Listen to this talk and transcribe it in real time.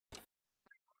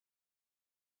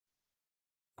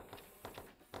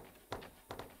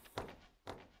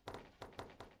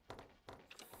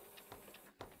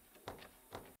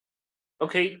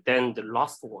Okay, then the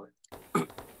last one.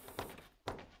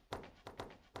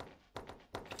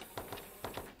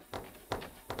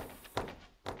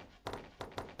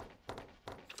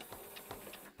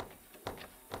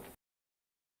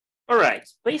 All right,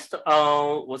 based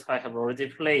on what I have already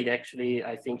played, actually,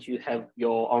 I think you have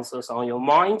your answers on your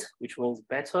mind, which one is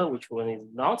better, which one is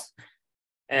not.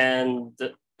 And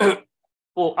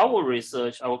for our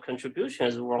research, our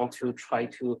contributions, we want to try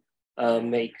to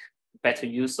make better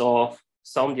use of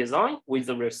sound design with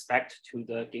respect to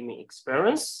the gaming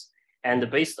experience. And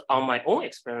based on my own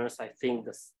experience, I think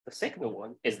the second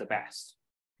one is the best.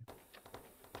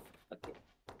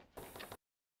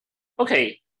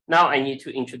 Okay, now I need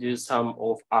to introduce some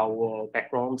of our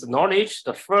background knowledge.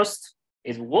 The first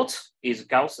is what is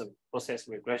Gaussian process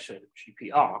regression,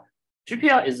 GPR.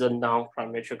 GPR is a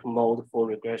non-parametric mode for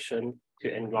regression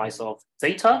to analyze of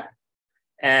data.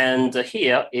 And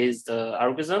here is the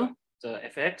algorithm, the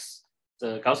fx.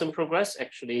 The Gaussian progress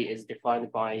actually is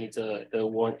defined by the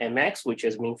one mx, which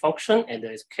is mean function, and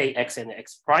there's kx and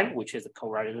x prime, which is the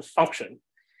convergence function.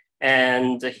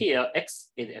 And here x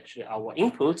is actually our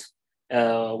input,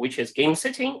 which is game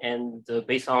setting. And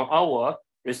based on our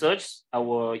research,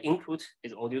 our input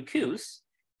is audio cues.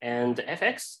 And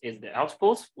fx is the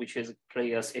output, which is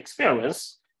player's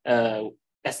experience,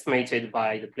 estimated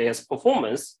by the player's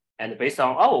performance. And based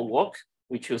on our work,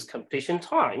 we choose completion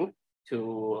time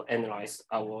to analyze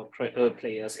our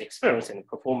player's experience and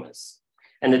performance.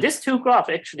 And this two graphs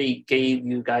actually gave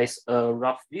you guys a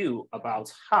rough view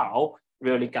about how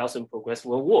really Gaussian progress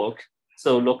will work.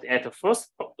 So look at the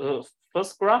first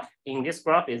graph. In this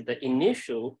graph is the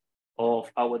initial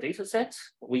of our data set.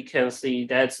 We can see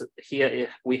that here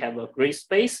we have a gray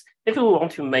space. If we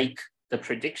want to make the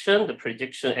prediction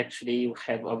actually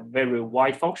have a very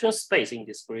wide function space in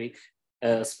this gray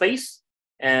space.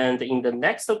 And in the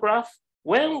next graph,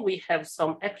 when we have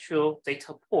some actual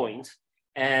data point,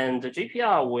 and the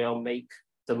GPR will make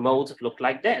the mode look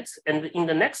like that. And in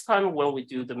the next time when we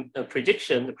do the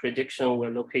prediction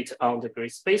will locate on the gray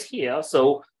space here.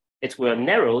 So it will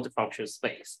narrow the function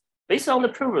space. Based on the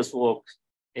previous work,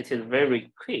 it is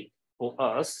very quick for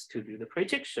us to do the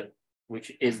prediction,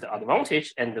 which is the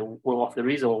advantage and one of the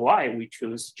reasons why we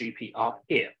choose GPR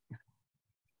here.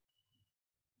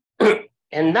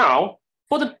 And now,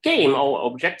 for the game, our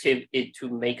objective is to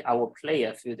make our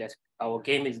player feel that our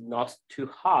game is not too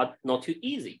hard, not too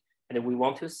easy. And we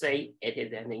want to say it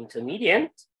is an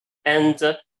intermediate. And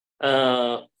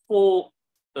for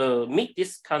meet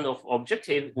this kind of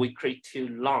objective, we create two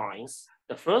lines.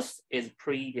 The first is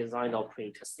pre-designed or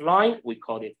pre-test line. We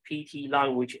call it PT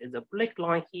line, which is a black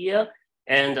line here.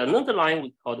 And another line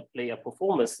we call the player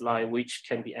performance line, which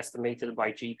can be estimated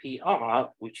by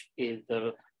GPR, which is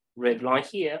the red line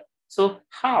here. So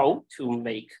how to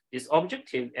make this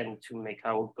objective and to make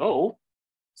our goal?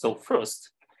 So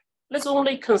first, let's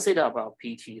only consider about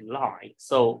PT line.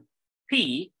 So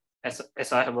P, as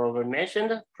I have already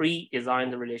mentioned,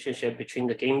 pre-designed the relationship between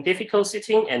the game difficulty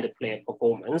setting and the player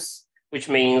performance, which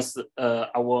means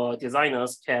our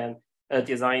designers can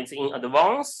design it in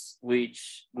advance,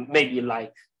 which may be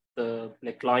like the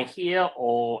black line here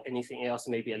or anything else,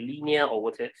 maybe a linear or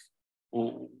whatever.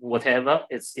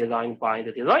 It's designed by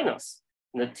the designers.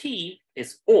 And the T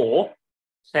is all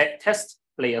test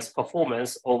players'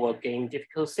 performance over game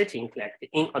difficulty setting collected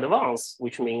in advance,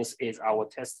 which means is our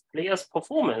test players'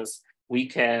 performance. We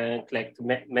can collect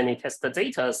many test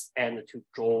data and to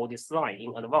draw this line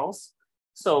in advance.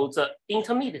 So the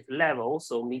intermediate level,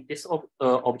 so meet this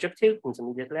objective,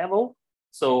 intermediate level.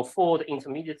 So for the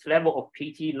intermediate level of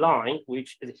PT line,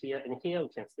 which is here and here, we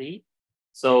can see.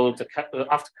 So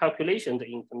after calculation, the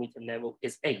intermediate level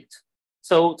is 8.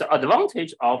 So the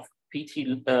advantage of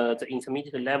the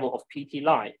intermediate level of PT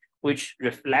line, which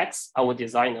reflects our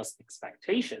designer's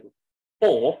expectation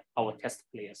or our test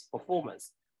player's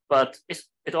performance. But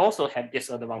it also has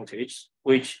disadvantage,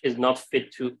 which is not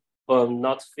fit to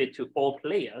all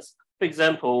players. For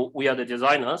example, we are the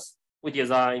designers. We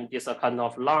design this kind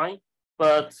of line,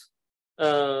 but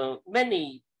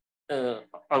many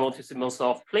I want to say most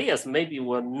of players maybe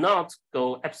will not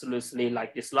go absolutely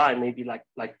like this line, maybe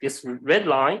like this red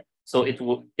line. So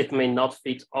it may not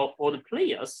fit all the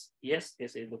players. Yes,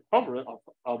 this is the problem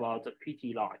about the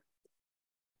PT line.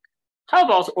 How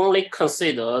about only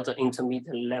consider the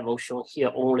intermediate level shown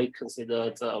here, only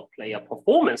consider the player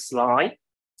performance line.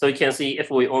 So you can see if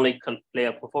we only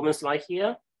player performance line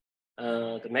here,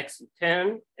 the max is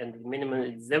 10 and the minimum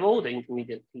is 0, the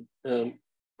intermediate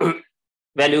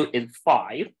value is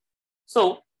 5.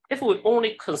 So if we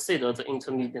only consider the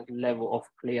intermediate level of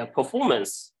player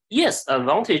performance, yes,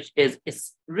 advantage is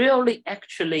it's really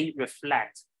actually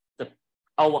reflect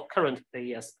our current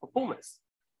player's performance.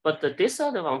 But the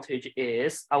disadvantage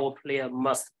is our player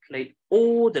must play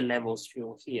all the levels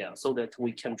shown here so that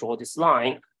we can draw this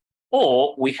line,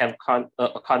 or we have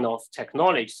a kind of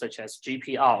technology such as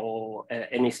GPR or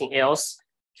anything else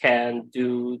can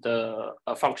do the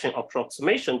function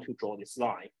approximation to draw this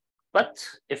line. But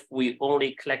if we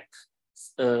only collect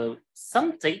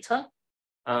some data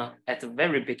at the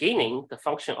very beginning, the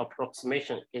function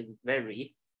approximation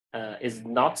is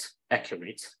not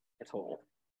accurate at all.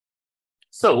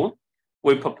 So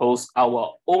we propose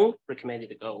our own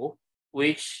recommended goal,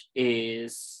 which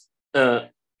is the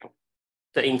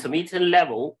intermediate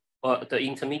level, the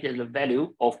intermediate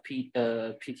value of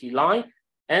PT line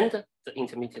and the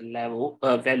intermediate level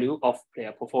value of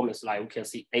player performance line. We can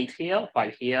see 8 here,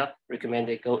 5 here.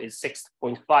 Recommended goal is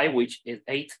 6.5, which is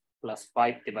 8 plus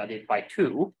 5 divided by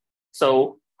 2.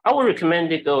 So our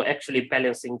recommended goal actually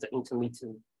balancing the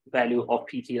intermediate value of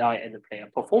PT line and the player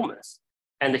performance.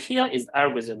 And here is the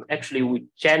algorithm. Actually, we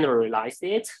generalize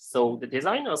it so the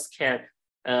designers can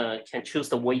choose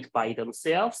the weight by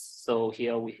themselves. So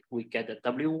here we get the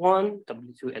W1,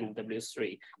 W2, and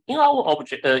W3. In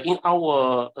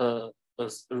our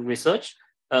research,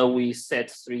 we set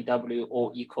 3W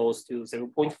all equals to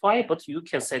 0.5, but you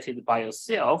can set it by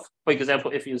yourself. For example,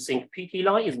 if you think PT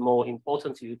line is more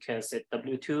important, you can set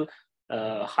W2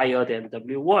 higher than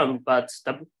W1, but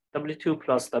W2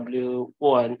 plus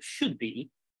W1 should be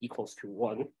equals to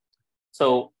 1.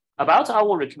 So about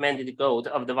our recommended goal,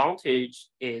 the advantage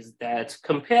is that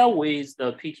compared with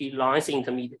the PT line's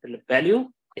intermediate value,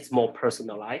 it's more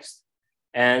personalized.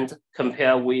 And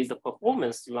compared with the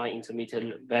performance line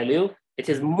intermediate value, it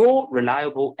is more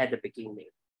reliable at the beginning.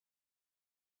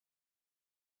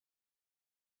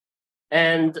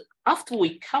 And after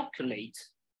we calculate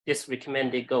this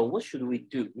recommended goal, what should we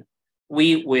do?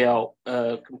 We will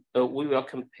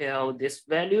compare this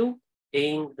value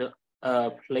in the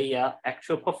player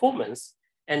actual performance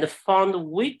and find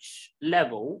which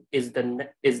level is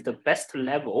the best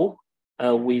level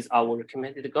with our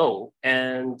recommended goal.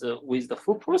 And with the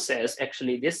full process,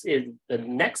 actually, this is the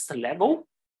next level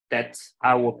that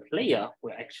our player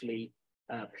will actually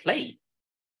play.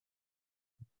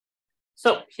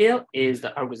 So here is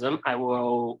the algorithm. I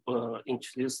will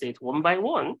introduce it one by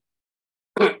one.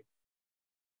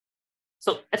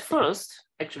 So at first,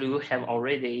 actually, we have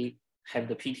already have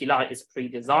the PT line is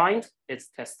pre-designed. It's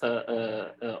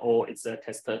tester or it's a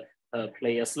tester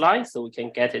player's line, so we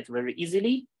can get it very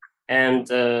easily. And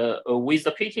with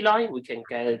the PT line, we can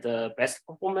get the best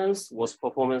performance, worst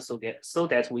performance, so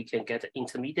that we can get the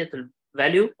intermediate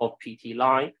value of PT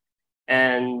line.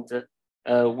 And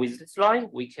with this line,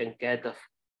 we can get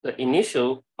the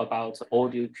initial about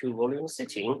audio cue volume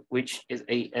setting, which is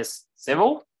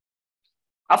AS0.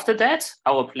 After that,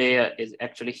 our player is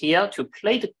actually here to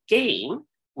play the game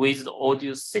with the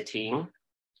audio setting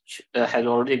has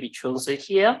already been chosen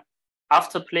here.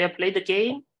 After player play the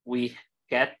game, we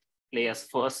get player's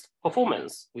first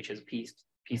performance, which is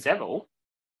P7.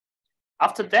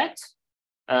 After that,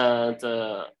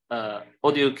 the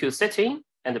audio cue setting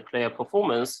and the player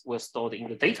performance were stored in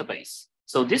the database.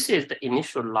 So this is the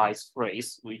initialized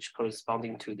phrase, which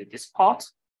corresponding to this part.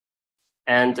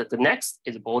 And the next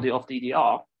is body of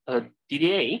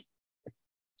DDA.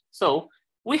 So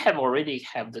we have already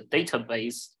have the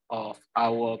database of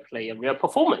our player real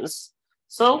performance.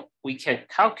 So we can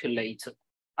calculate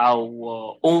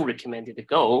our own recommended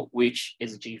goal, which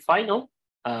is G final.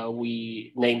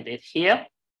 We named it here.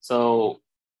 So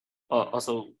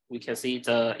also we can see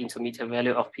the intermediate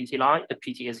value of PT line. The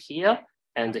PT is here.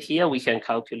 And here we can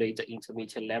calculate the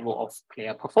intermediate level of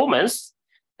player performance.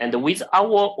 And with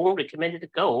our own recommended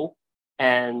goal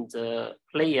and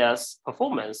player's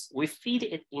performance, we feed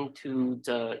it into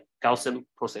the Gaussian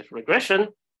process regression.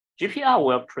 GPR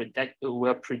will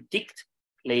predict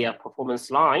player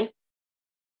performance line.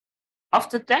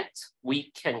 After that,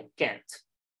 we can get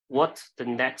what the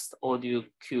next audio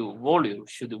cue volume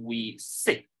should we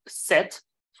set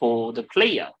for the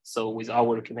player. So with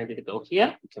our recommended goal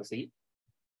here, you can see.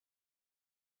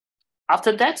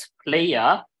 After that,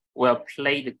 player will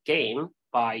play the game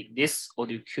by this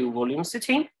audio cue volume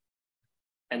setting,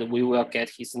 and we will get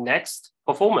his next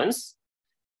performance.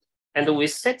 And we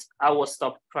set our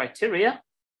stop criteria.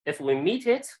 If we meet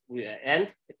it, we will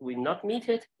end. If we not meet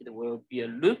it, it will be a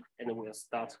loop, and we'll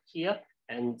start here.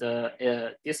 And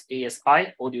this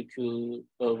ASI audio cue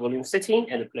volume setting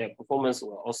and the player performance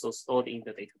will also stored in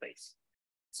the database.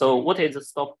 So what is the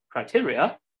stop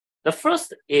criteria? The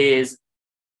first is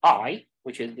I,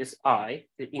 which is this I.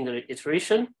 In the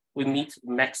iteration, we meet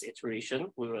max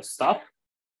iteration, we will stop.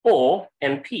 Or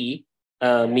MP,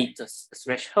 meet the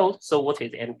threshold. So what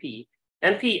is NP?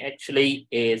 NP actually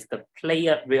is the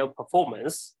player real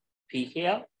performance, P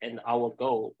here, and our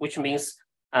goal, which means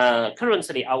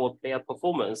currently our player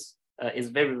performance is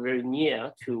very, very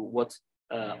near to what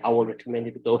our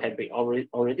recommended goal had been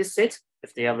already set.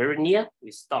 If they are very near,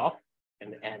 we stop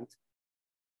and end.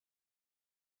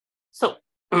 So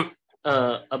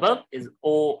above is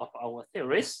all of our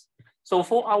theories. So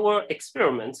for our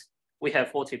experiment, we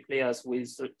have 40 players with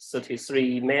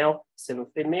 33 male, 7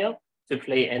 female to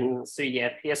play an 3D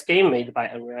FPS game made by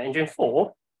Unreal Engine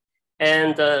 4.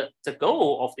 And the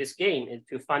goal of this game is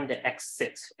to find the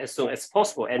exit as soon as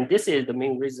possible. And this is the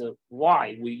main reason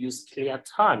why we use clear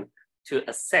time to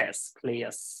assess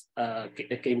players'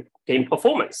 game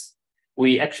performance.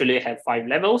 We actually have 5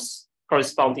 levels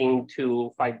corresponding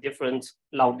to 5 different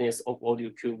loudness of audio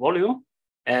cue volume.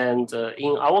 And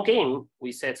in our game,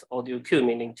 we set audio cue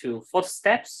meaning to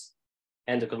footsteps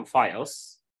and the gun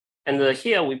files. And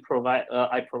here we provide,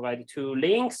 I provide 2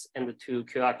 links and 2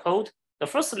 QR code. The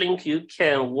first link, you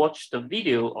can watch the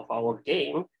video of our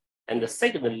game. And the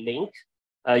second link,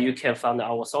 you can find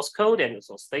our source code and the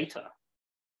source data.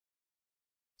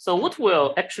 So what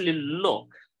will actually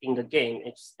look in the game,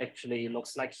 it actually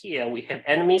looks like here. We have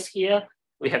enemies here,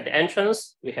 we have the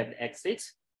entrance, we have the exit.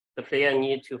 The player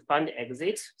need to find the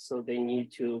exit, so they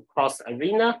need to cross the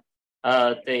arena.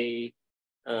 They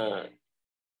are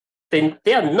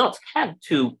not have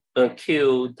to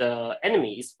kill the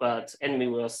enemies, but enemy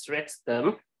will threat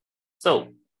them. So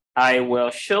I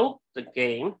will show the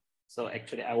game. So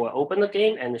actually I will open the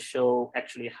game and show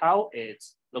actually how it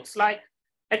looks like.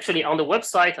 Actually on the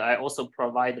website, I also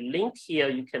provide a link here.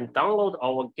 You can download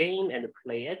our game and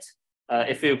play it.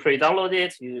 If you pre-download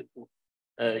it, you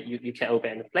can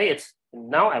open and play it. And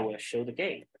now I will show the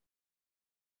game.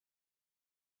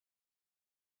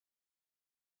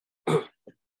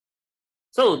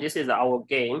 So this is our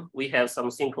game. We have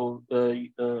some simple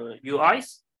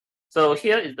UIs. So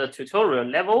here is the tutorial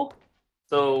level.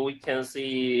 So we can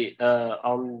see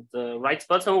on the right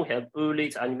button, we have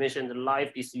bullet, animation, and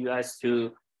live. These UIs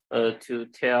to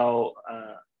tell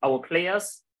our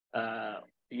players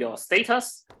your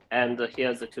status. And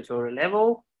here's the tutorial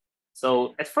level.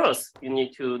 So at first, you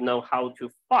need to know how to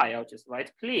fire. Just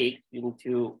right click. You need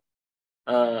to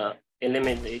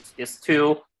eliminate these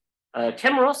 2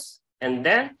 cameras. And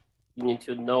then you need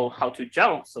to know how to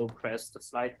jump. So press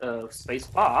the space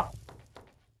bar.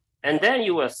 And then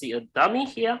you will see a dummy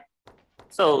here.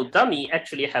 So dummy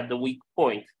actually have the weak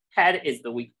point. Head is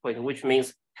the weak point, which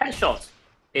means headshot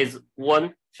is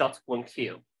 1 shot, 1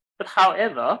 kill. But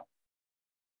however,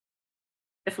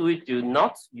 if we do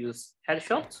not use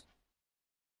headshot,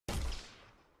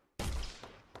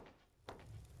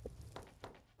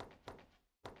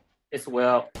 it's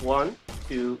 1,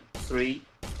 2, 3,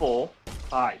 4,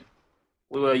 5.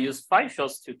 We will use 5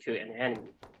 shots to kill an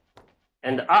enemy.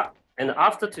 And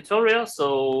after tutorial,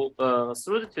 so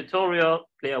through the tutorial,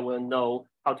 player will know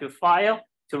how to fire,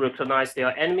 to recognize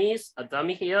their enemies, a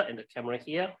dummy here and the camera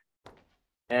here.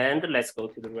 And let's go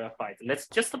to the real fight. Let's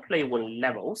just play 1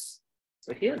 levels.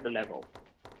 So here's the level.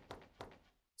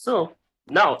 So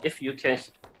now if you can,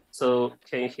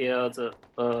 hear the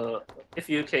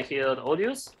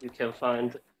audios, you can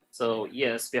find. So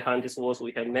yes, behind this walls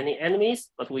we have many enemies,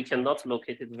 but we cannot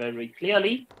locate it very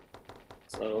clearly.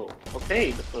 So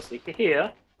okay, the first link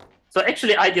here. So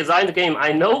actually I designed the game.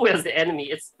 I know where's the enemy.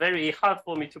 It's very hard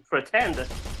for me to pretend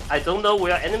I don't know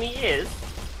where enemy is.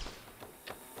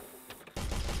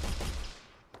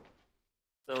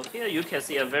 So here you can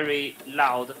see a very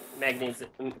loud magnet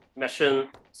machine.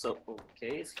 So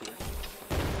okay, it's here.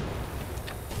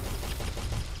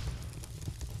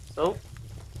 So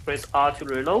press R to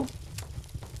reload.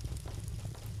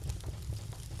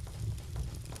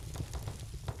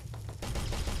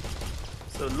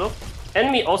 So look,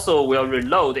 enemy also will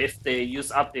reload if they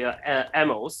use up their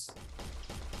ammos.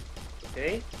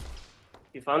 Okay,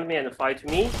 he found me and fight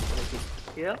me.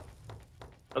 Here.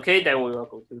 Okay, then we will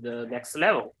go to the next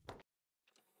level.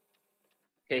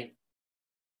 Okay.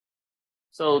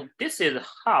 So this is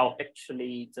how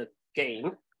actually the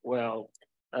game will,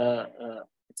 the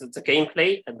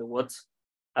gameplay and what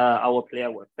our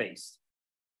player will face.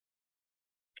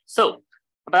 So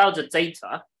about the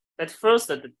data, at first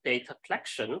the data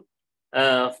collection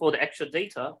for the actual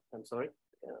data, I'm sorry,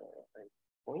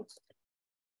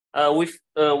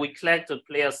 we collect the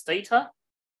player's data,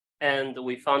 and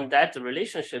we found that the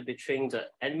relationship between the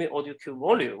enemy audio cue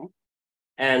volume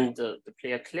and the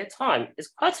player clear time is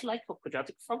quite like a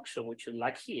quadratic function, which is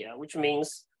like here, which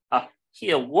means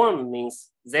here 1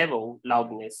 means 0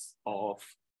 loudness of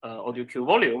audio cue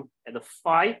volume. And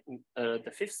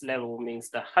the fifth level means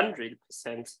the 100%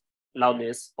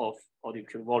 loudness of audio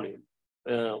cue volume.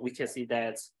 We can see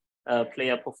that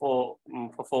player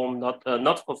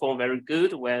not perform very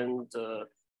good when the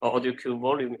audio cue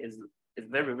volume is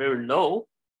very, very low,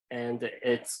 and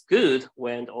it's good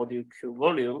when the audio cue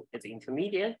volume is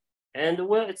intermediate, and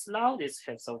where it's loud, it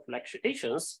has some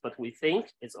fluctuations, but we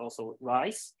think it's also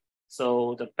rise.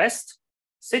 So the best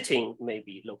setting may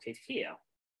be located here.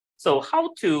 So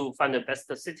how to find the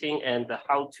best setting and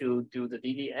how to do the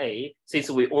DDA, since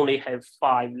we only have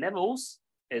 5 levels,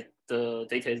 the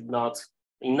data is not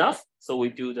enough, so we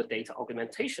do the data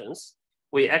augmentations.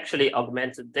 We actually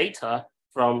augment the data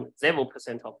from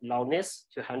 0% of loudness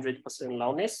to 100%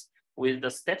 loudness with the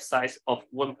step size of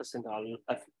 1%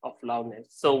 of loudness.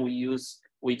 So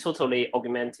we totally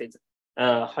augmented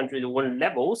 101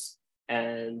 levels,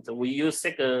 and we use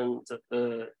second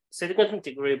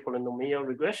degree polynomial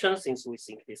regression since we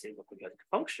think this is a quadratic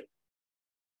function.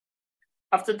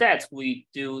 After that, we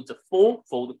do the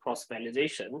 4-fold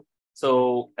cross-validation.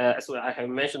 So as I have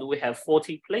mentioned, we have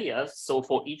 40 players. So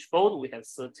for each fold, we have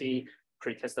 30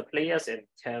 pretester players and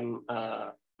 10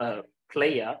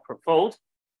 player per fold.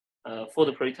 For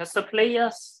the pretester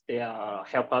players, they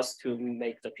help us to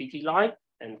make the PT line,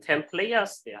 and 10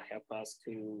 players, they help us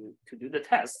to do the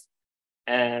test.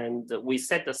 And we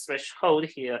set the threshold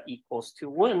here equals to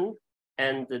 1.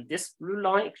 And this blue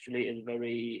line actually is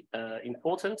very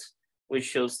important, which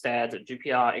shows that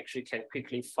GPR actually can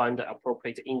quickly find the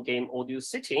appropriate in-game audio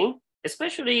setting.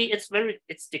 Especially,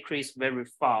 it's decreased very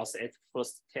fast at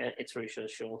first 10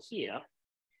 iterations shown here.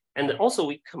 And also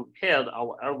we compared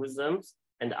our algorithms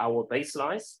and our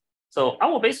baselines. So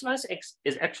our baselines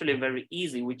is actually very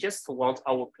easy. We just want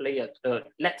our player,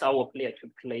 let our player to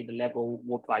play the level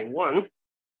 1 by 1.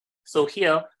 So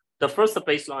here, the first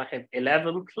baseline have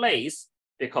 11 plays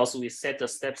because we set the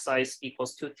step size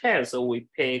equals to 10. So we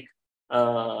pick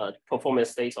performance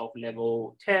states of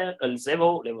level 10,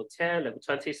 0, level 10, level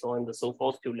 20, so on and so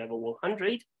forth to level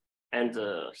 100. And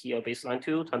here baseline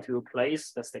 2, 22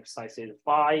 plays, the step size is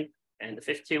 5, and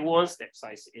 51 step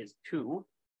size is 2.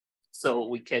 So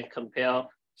we can compare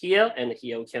here and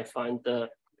here. We can find the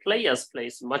players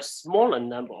plays much smaller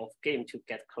number of games to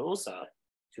get closer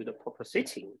to the proper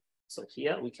setting. So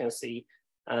here we can see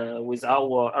with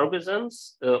our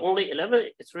algorithms, only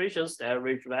 11 iterations, the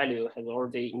average value has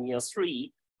already near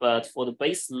 3. But for the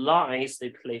baselines, they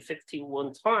play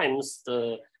 51 times,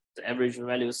 the average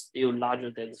value is still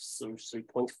larger than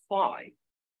 3.5.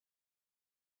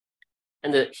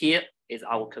 And here is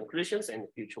our conclusions and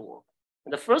future work.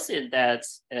 And the first is that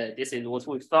this is what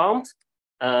we found.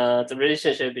 The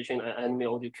relationship between enemy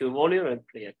audio cue volume and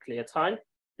player clear time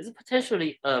is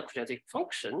potentially a quadratic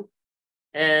function.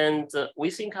 And we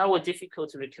think our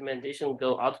difficulty recommendation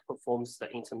goal outperforms the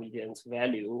intermediate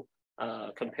value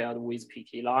compared with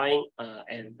PT line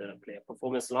and the player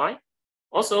performance line.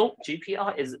 Also,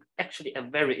 GPR is actually a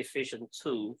very efficient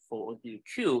tool for audio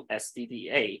cue as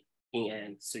DDA in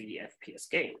a 3D FPS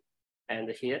game. And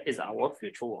here is our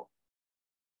future work.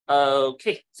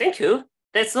 Okay, thank you.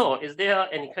 That's all. Is there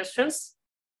any questions?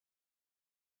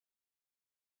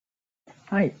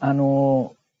 はい、ち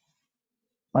ょ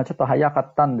っと早か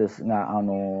ったんですが、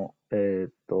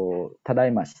ただ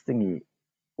いま質疑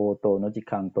応答の時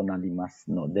間となりま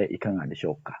すので、いかがでし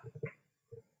ょうか。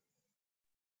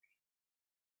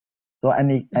So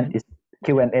it's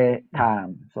Q&A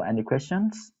time. So any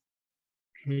questions?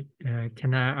 Hey,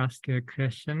 can I ask a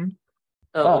question?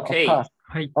 Okay. Of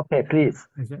course. Okay, please.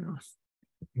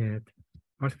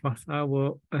 First, I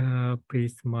will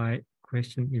place my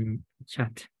question in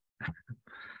chat.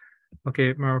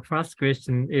 Okay, my first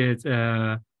question is,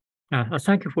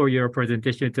 thank you for your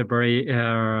presentation. It's a very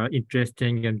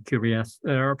interesting and curious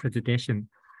presentation.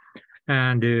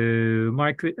 And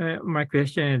my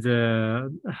question is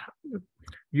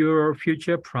your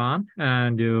future plan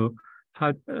and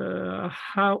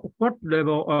what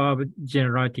level of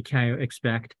generality can you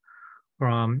expect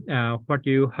from what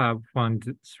you have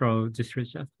found through this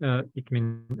research? It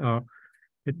means,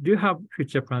 do you have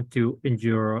future plan to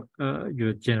ensure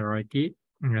your generality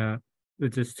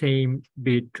with the same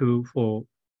be true for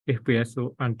FPS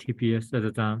and TPS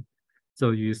other than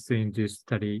those used in this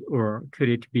study, or could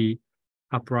it be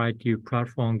applied to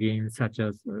platform games such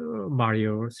as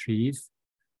Mario series?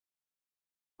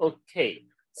 Okay,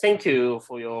 thank you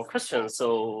for your question.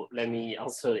 So let me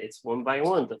answer it one by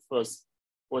one. The first,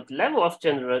 what level of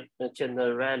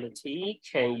generality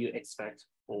can you expect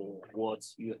for what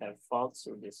you have found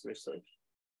through this research?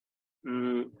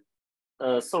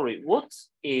 Sorry, what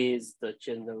is the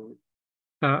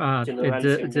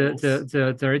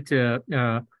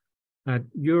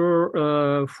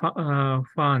Your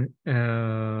fun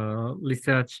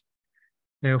research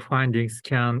findings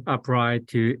can apply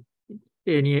to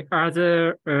any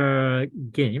other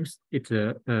games. It's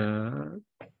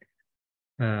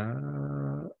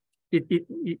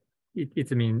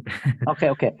it mean. Okay.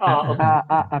 okay.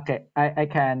 Okay. I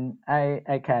can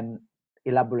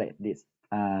elaborate this.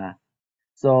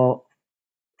 So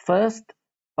first,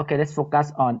 okay, let's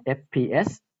focus on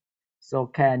FPS. So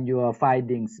can your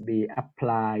findings be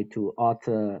applied to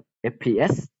other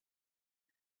FPS?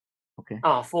 Okay.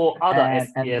 For other FPS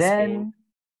and then game.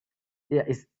 yeah,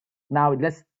 now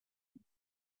let's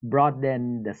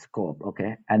broaden the scope.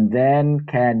 Okay, and then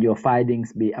can your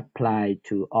findings be applied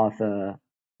to other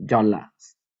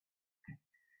genres?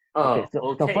 Okay.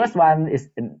 So first one is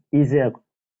an easier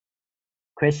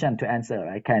question to answer,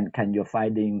 right? Can your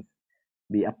findings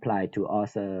be applied to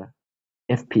other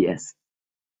FPS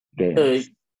games?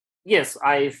 Yes,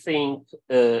 I think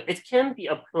it can be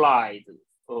applied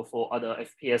for other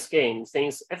FPS games.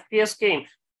 Since FPS game,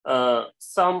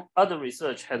 some other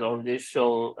research has already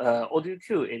shown audio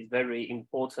cue is very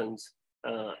important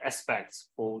aspects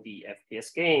for the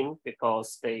FPS game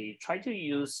because they try to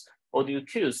use audio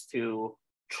cues to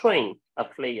train a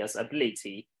player's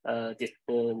ability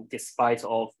despite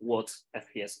of what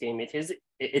FPS game it is,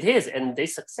 and they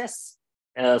success.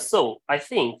 So I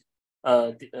think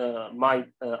our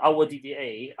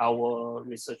DDA, our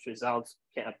research results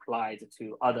can apply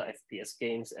to other FPS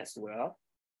games as well.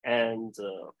 And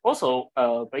also,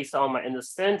 based on my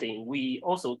understanding, we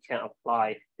also can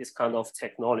apply this kind of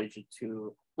technology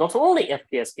to not only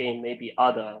FPS game, maybe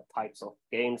other types of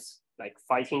games like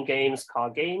fighting games, car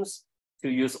games, to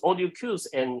use audio cues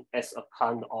and as a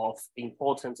kind of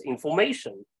important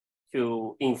information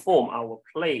to inform our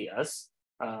players,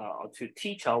 to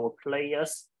teach our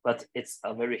players, but it's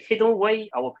a very hidden way.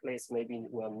 Our players maybe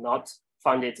will not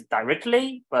find it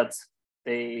directly, but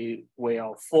they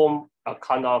will form a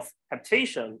kind of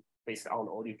adaptation based on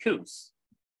audio cues.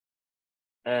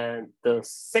 And the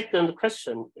second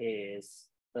question is,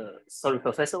 sorry,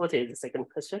 Professor, what is the second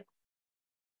question?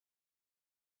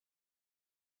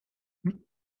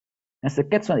 The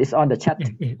second one is on the chat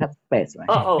space, right?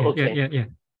 Okay. Yeah.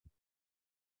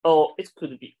 Oh, it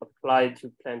could be applied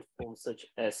to platforms such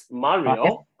as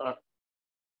Mario.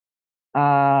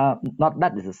 Not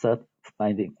that is a third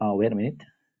finding. Oh, wait a minute.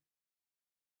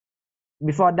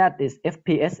 Before that is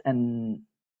FPS and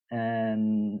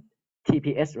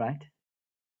TPS, right?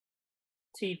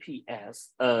 TPS.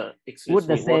 Would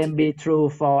the same be true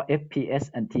for FPS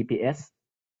and TPS?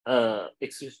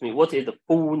 Excuse me. What is the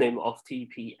full name of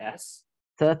TPS?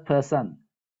 Third person.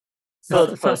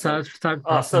 Third person shooter.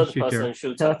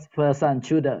 Third person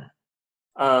shooter.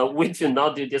 We do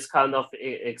not do this kind of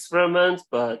experiment,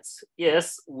 but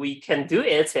yes, we can do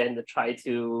it and try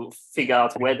to figure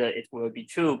out whether it will be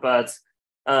true. But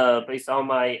based on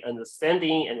my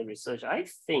understanding and research, I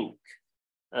think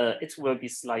it will be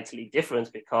slightly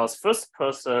different because first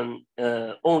person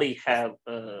only have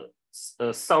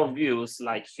some views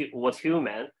like what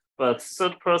human, but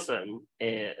third person,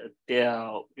 their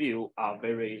view are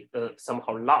very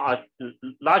somehow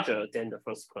larger than the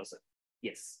first person.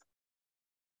 Yes.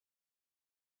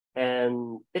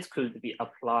 And it could be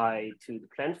applied to the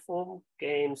platform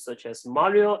games such as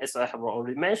Mario, as I have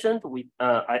already mentioned.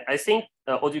 I think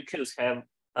audio cues have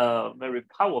a very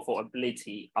powerful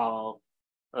ability of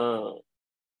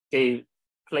give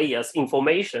players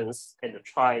informations and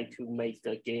try to make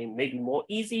the game maybe more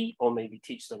easy or maybe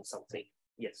teach them something.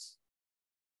 Yes.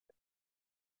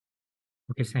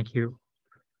 Okay, thank you.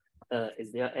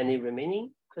 Is there any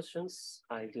remaining questions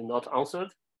I do not answer?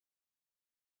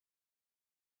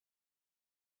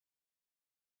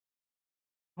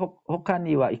 他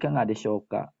にはいかがでしょう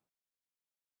か?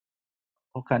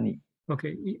 他に.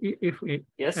 Okay, if we,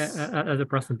 yes, as a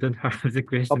person don't have the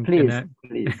question, please.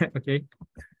 Okay.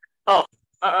 Oh,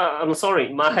 I'm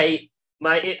sorry, my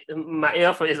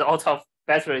earphone is out of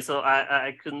battery, so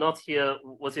I could not hear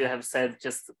what you have said.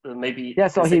 Just maybe. Yeah,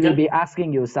 so he will be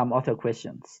asking you some other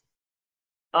questions.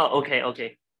 Oh, okay.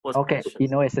 Okay, 井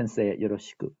上先生、よろ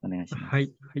しくお願いします。は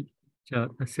い。じゃ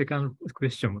あ、セカンドクエ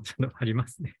スチョンもちょっとありま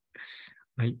すね。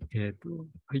はい。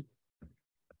はい。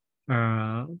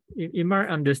In my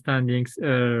understandings,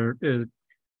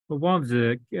 one of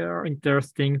the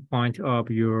interesting point of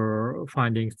your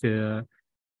findings,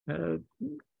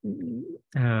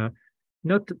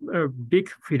 not big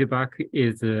feedback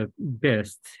is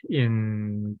best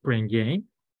in playing game.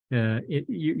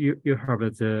 You have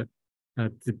the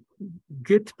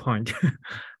good point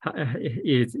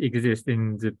exists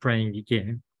in the playing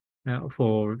game.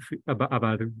 for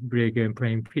about real game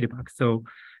playing feedback. So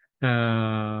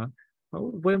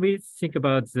when we think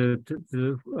about the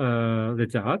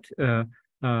result,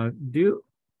 do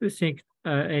you think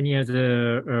any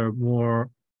other more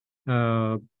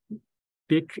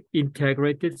big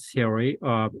integrated theory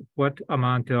of what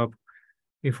amount of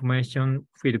information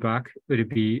feedback will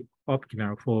be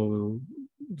optimal for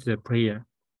the player?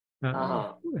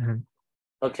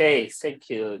 Okay, thank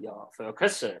you for your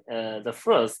question. The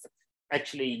first,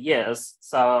 actually, yes,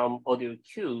 some audio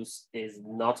cues is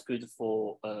not good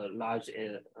for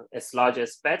as large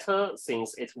as better,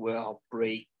 since it will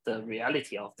break the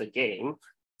reality of the game.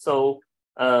 So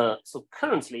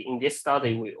currently in this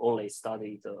study, we only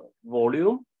study the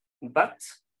volume, but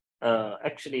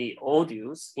actually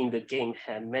audios in the game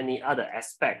have many other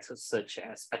aspects, such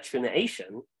as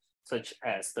attenuation, such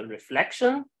as the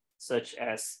reflection, such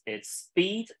as its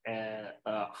speed,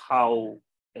 how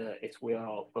it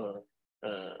will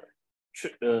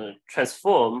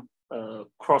transform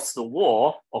across the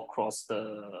wall or across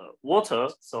the water.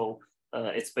 So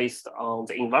it's based on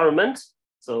the environment.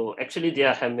 So actually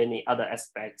there are many other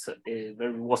aspects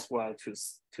very worthwhile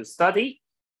to study.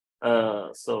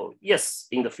 So yes,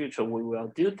 in the future we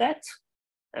will do that.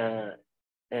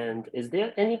 And is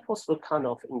there any possible kind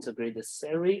of integrated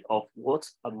theory of what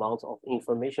amount of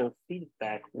information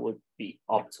feedback would be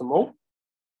optimal?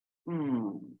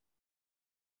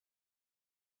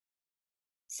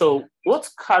 So what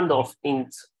kind of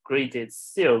integrated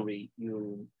theory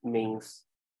you means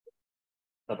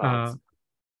about?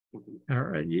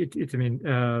 It means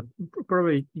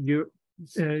probably your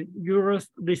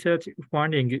research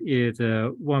finding is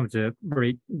one of the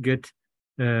very good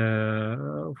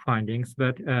findings,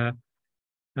 but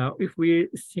if we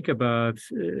think about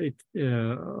it,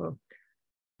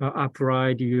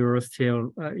 applied your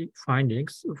still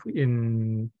findings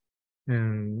in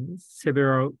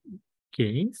several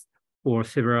games or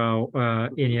several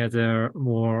any other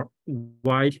more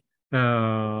wide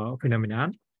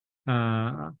phenomenon,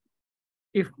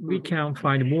 if we can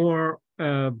find more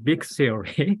big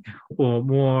theory or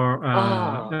more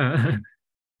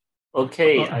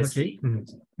okay, I see.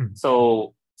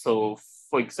 So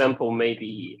for example,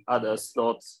 maybe others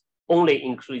not only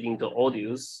including the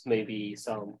audios, maybe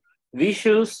some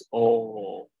visuals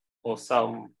or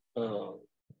some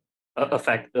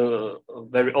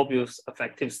very obvious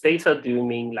affective data. Do you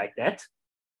mean like that?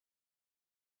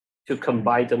 To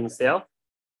combine themselves,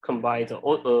 combine the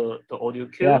audio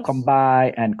cues? Yeah,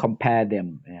 combine and compare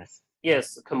them. Yes.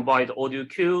 Yes, combine the audio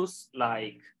cues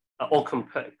like or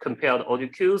compare the audio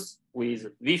cues with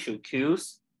visual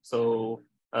cues. So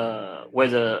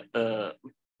whether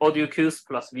audio cues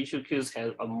plus visual cues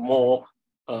have a more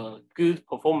good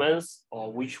performance,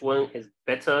 or which one is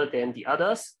better than the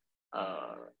others.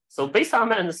 So based on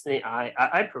my understanding,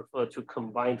 I prefer to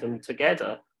combine them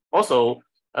together. Also,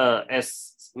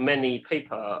 as many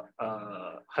paper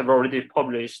have already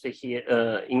published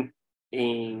here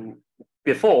in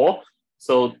before,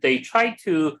 so they try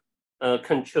to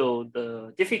control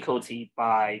the difficulty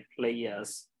by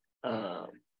players'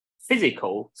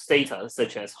 physical status,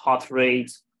 such as heart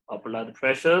rate or blood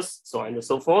pressures, so on and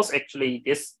so forth. Actually,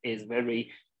 this is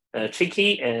very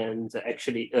tricky, and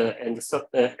actually,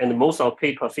 and most of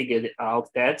paper figured out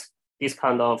that these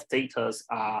kind of data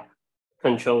are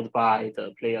controlled by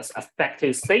the player's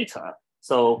affective data.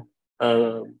 So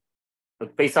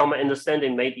based on my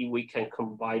understanding, maybe we can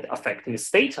combine the affective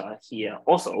data here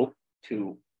also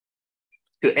to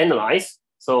analyze.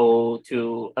 So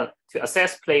to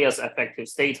assess players' affective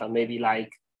data, maybe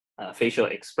like facial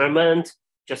experiment,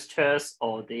 gestures,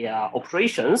 or their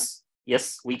operations.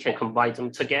 Yes, we can combine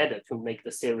them together to make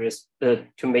the series the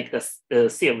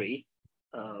theory.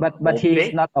 But he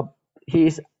is not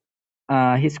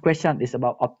his question is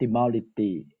about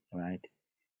optimality, right?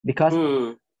 Because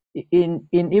in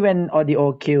even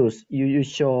audio cues, you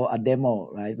show a demo,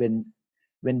 right?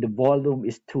 When the volume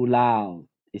is too loud,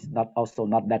 it's not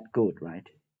that good, right?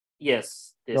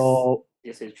 Yes. So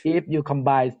this is true. if you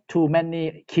combine too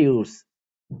many cues,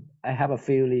 I have a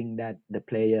feeling that the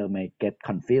player may get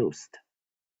confused.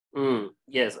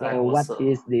 Yes. So what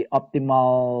is the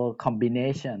optimal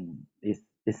combination is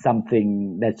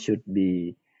something that should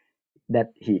be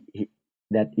that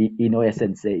Inoue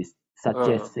Sensei is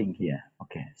suggesting here.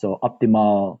 Okay, so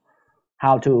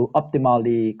how to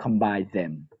optimally combine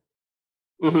them.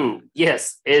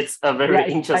 Yes, it's a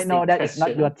very interesting I know that question. it's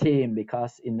not your team,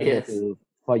 because in order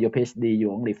for your PhD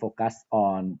you only focus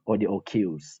on audio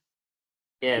cues.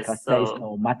 Yes, because there is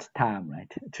no much time,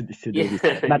 right, to do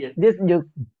research. But this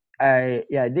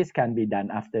this can be done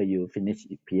after you finish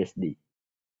PhD.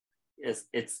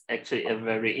 it's actually a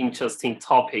very interesting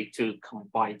topic to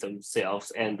combine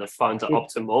themselves and find the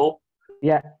optimal.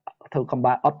 Yeah, to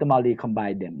optimally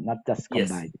combine them, not just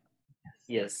combine.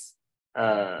 Yes.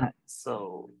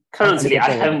 So currently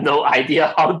I have no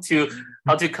idea how to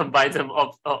combine them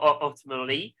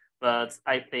optimally, but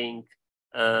I think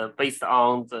based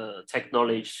on the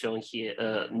technology shown here,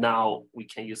 now we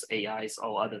can use AIs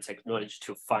or other technology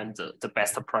to find the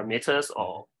best parameters,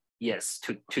 or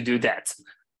to do that.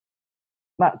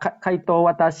 回答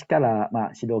は私から、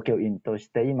指導教員とし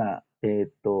て今、リ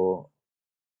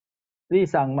ー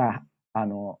さん、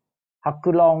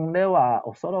白論では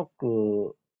おそら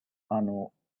く、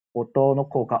音の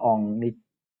効果音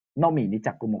のみに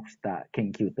着目した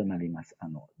研究となります。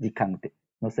時間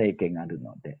の制限がある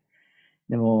ので。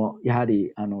でも、やは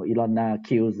り、いろんな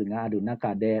キューズがある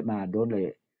中で、ど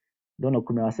の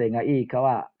組み合わせがいいか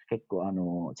は、結構、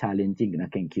チャレンジングな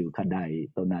研究課題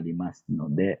となります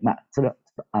ので、それ、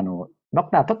ド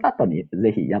クター取った後に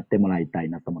ぜひやってもらいたい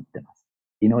なと思ってます。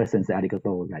井上先生、ありが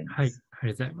とうございます。はい、あ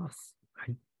りがとうございます。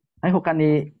はい、他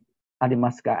にあり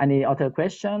ますか？ Any other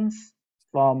questions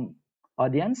from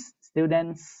audience,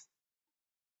 students,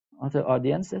 other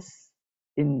audiences?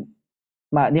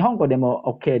 日本語でも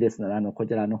OK ですので、こ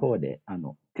ちらの方で、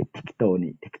適当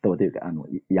というか、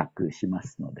訳しま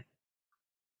すので。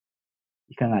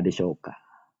いかがでしょうか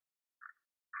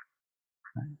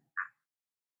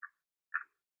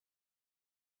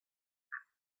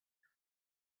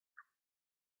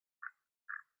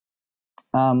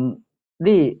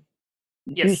？Lee,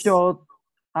 you showed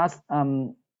us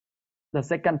the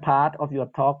second part of your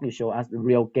talk. You show us the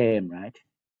real game, right?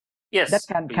 Yes. That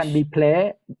can be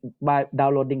played by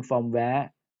downloading from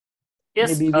where?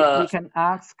 Yes. Maybe we can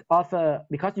ask author,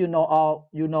 because you know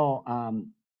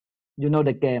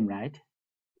the game, right?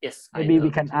 Yes. Maybe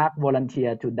we can ask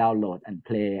volunteer to download and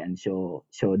play and show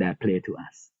their play to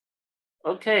us.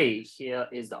 Okay, here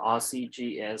is the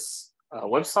RCGS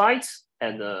website,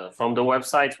 and from the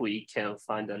website we can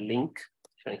find a link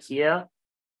here.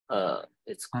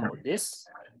 It's called this.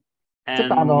 ちょっ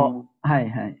とはい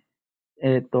はい。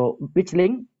which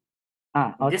link?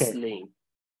 Okay.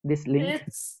 This link.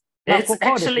 It's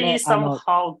actually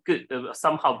somehow good,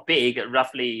 somehow big,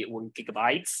 roughly 1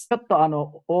 gigabytes. ちょっ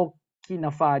と大き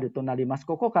なファイルとなります。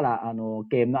ここから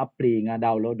ゲームのアプリが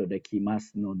ダウンロードできま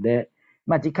すので、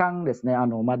時間ですね、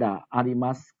まだあり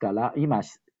ますから、今、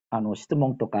質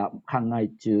問とか考え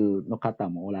中の方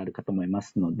もおられるかと思いま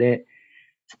すので、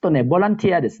ちょっとね、ボランテ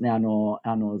ィアですね、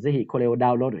ぜひこれを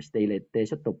ダウンロードして入れて、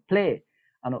ちょっとプレイ、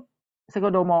先ほ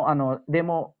どもデ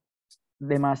モ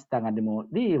出ましたが、でも、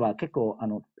リーは結構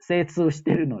精通し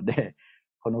ているので、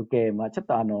このゲームはちょっ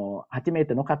と初め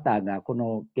ての方がこ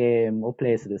のゲームをプ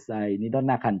レイする際にどん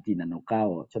な感じなのか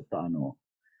をちょっと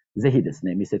ぜひです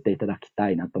ね、見せていただきた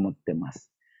いなと思ってま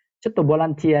す。ちょっとボラ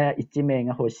ンティア1名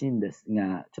が欲しいんです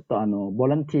が、ちょっとボ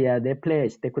ランティアでプレイ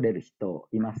してくれる人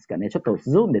いますかね？ちょっと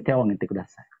ズームで手を挙げてくだ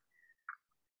さ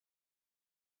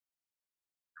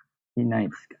い。いない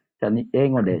ですか？じゃあ、英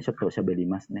語でちょっと喋り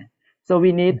ますね。So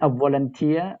we need a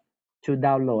volunteer to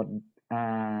download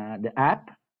the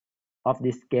app of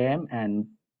this game and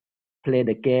play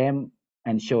the game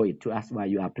and show it to us while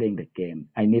you are playing the game.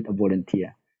 I need a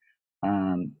volunteer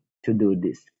to do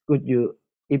this. Could you,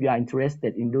 if you are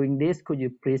interested in doing this, could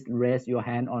you please raise your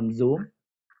hand on Zoom?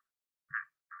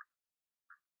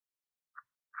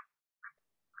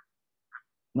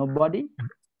 Nobody?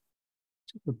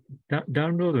 ダ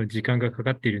ウンロードに時間がか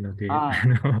かっているので、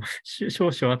少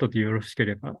々後でよろしけ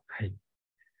れば。はい。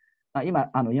今、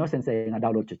井上先生がダ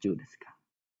ウンロード中です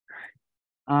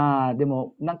か？で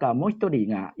も、なんかもう一人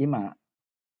が今、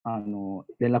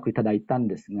連絡いただいたん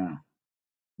ですが、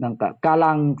なんか、ガ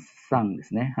ランさんで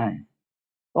すね。はい。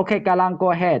Okay, ガラン、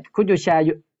go ahead. Could you share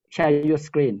your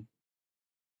screen?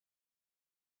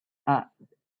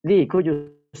 Lee, could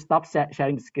you stop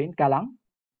sharing the screen? ガラン?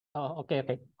 Oh, okay.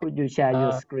 Could you share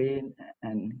your screen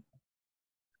and...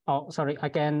 Oh, sorry, I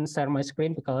can share my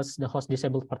screen because the host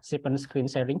disabled participant screen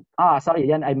sharing. Sorry,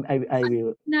 then I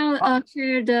will... Now,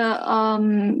 share the...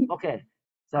 Okay,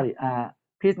 sorry.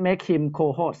 Please make him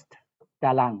co-host.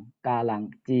 Galang,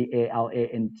 Galang.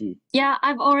 Yeah,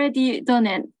 I've already done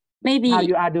it. Maybe...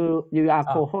 you are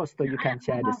co-host, so you can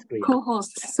share the screen.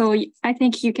 Co-host, so I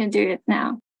think you can do it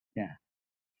now. Yeah.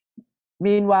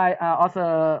 Meanwhile,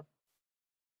 other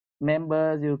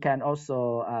members, you can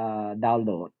also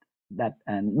download that,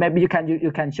 and maybe you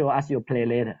can show us your play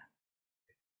later.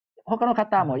 他の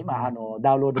方も今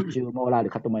ダウンロード中もおられる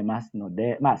かと思いますの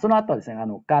で、その後ですね、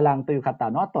ガランという方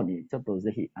の後にちょっと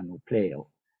ぜひプレイを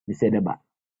見せてい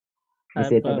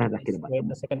ただければ。Wait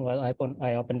a second while I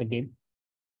open the game.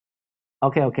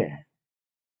 Okay.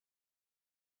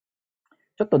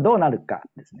 ちょっとどうなるか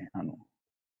ですね。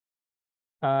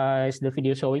Is the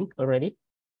video showing already?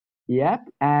 Yep.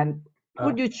 And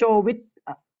could you show with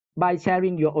by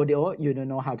sharing your audio? You don't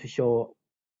know how to show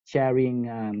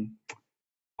sharing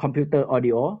computer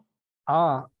audio.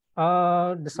 The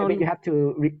sound. Maybe you have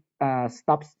to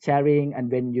stop sharing,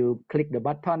 and when you click the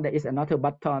button, there is another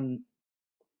button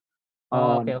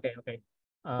on Okay.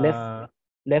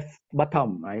 left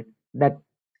bottom, right? That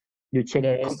you check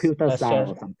There is computer a sound share.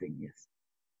 or something. Yes.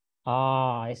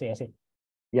 I see.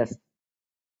 Yes.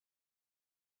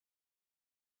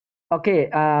 Okay.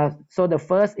 So the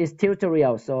first is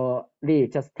tutorial. So Lee,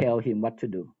 just tell him what to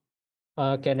do.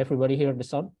 Can everybody hear the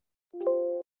sound?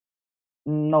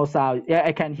 No sound. Yeah,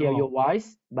 I can hear No. your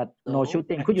voice, but no No,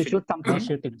 shooting. Could you shoot No something?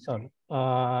 shooting sound.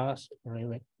 Sorry,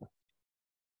 wait.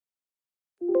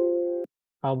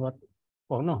 How about?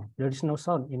 Oh no, there is no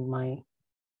sound in my.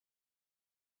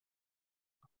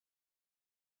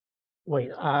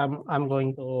 Wait, I'm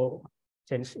going to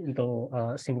change into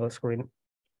a single screen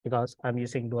because I'm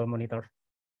using dual monitor.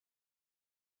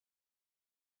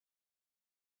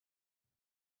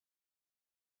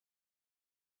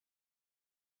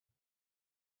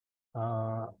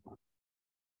 Uh,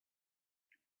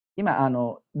 今、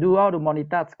デュアルモニ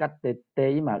ター使って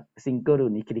て、今、シングル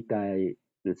に切り替え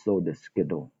るそうですけ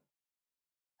ど。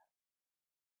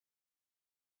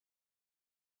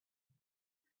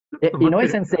井上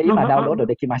先生、今ダウンロード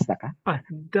できましたか？ダ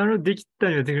ウンロードできた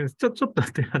りはできるんです。ちょっと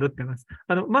手間取ってます。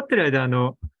待ってる間、ちょ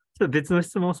っと別の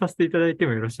質問をさせていただいて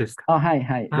もよろしいですか？は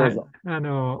い、どうぞ。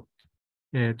長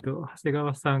谷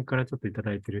川さんからちょっといた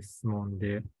だいている質問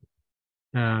で、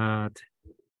Today,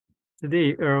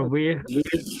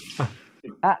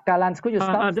 Kalans, could you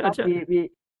stop?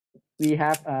 We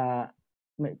have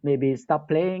maybe stop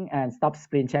playing and stop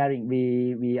screen sharing.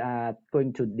 We are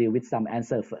going to deal with some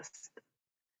answer first.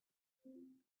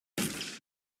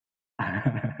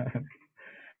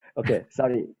 Okay,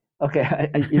 sorry.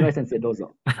 Okay, 井上先生どう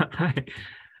ぞ。はい。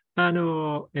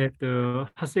長谷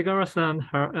川さん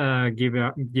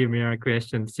give me a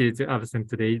question. She's absent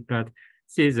today, but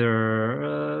she's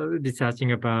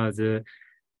researching about the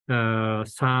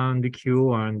sound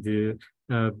cue and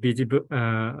visible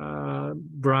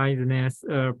brightness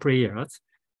players,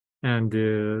 and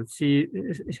she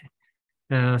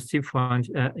found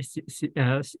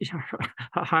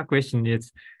her question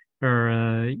is,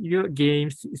 your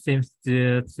game seems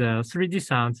that 3D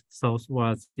sound source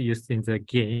was used in the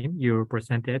game you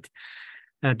presented.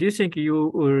 Do you think you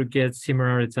will get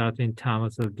similar results in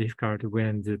terms of difficulty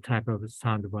when the type of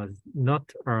sound was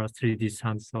not a 3D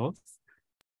sound source?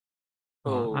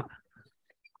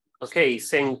 Okay,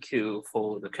 thank you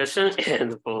for the question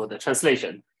and for the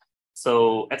translation.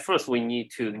 So at first we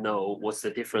need to know what's the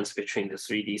difference between the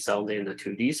 3D sound and the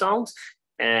 2D sound.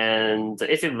 And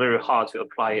it is very hard to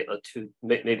apply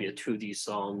maybe a 2D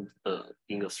sound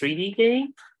in a 3D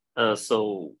game.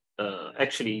 So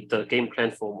actually the game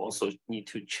platform also need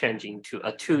to change into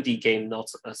a 2D game,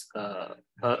 not a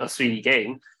 3D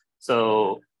game.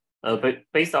 So but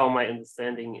based on my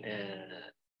understanding,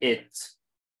 it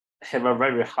have a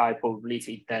very high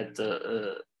probability that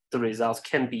the results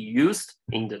can be used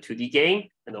in the 2D game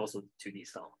and also 2D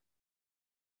sound.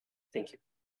 Thank you.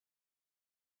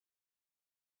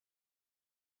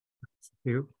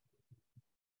 Thank you.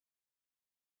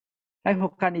 はい、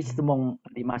他に質問あ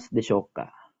りますでしょう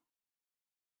か？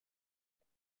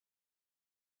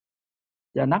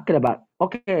じゃなければ、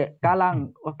OK、ガラ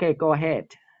ン、OK、go ahead.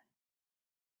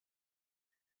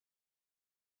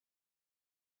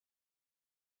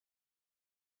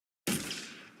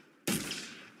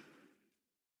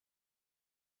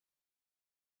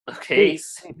 Okay,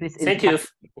 please thank you.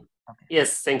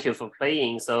 Yes, thank you for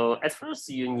playing. So at first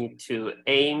you need to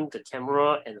aim the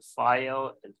camera and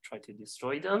fire and try to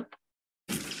destroy them.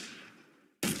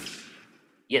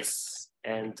 Yes,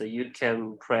 and you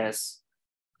can press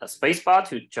a spacebar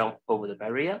to jump over the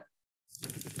barrier.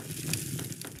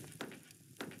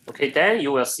 Okay, then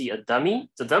you will see a dummy.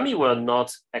 The dummy will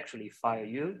not actually fire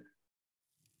you.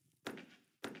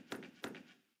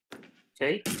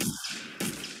 Okay.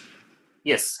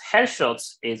 Yes,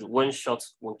 headshots is one shot,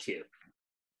 one kill.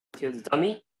 Kill the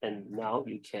dummy, and now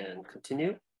you can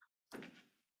continue.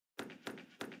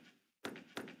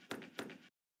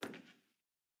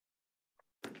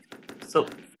 So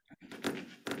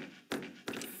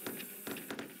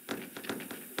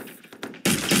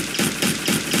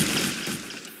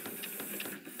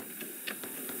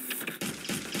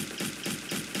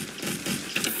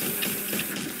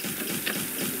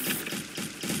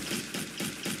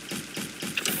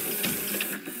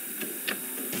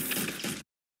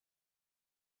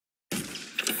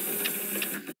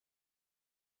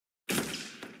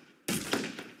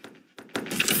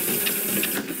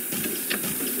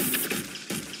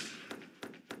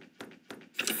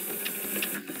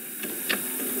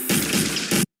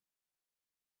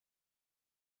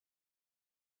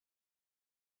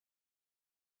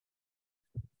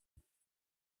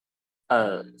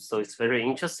So it's very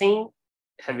interesting.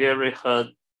 Have you ever heard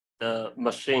the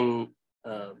machine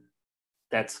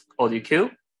that's audio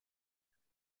cue?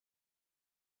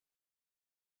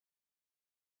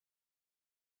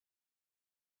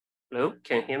 Hello,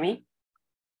 can you hear me?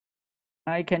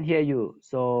 I can hear you.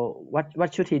 So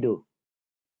what should he do?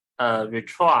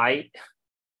 Retry.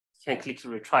 You can click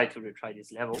retry to retry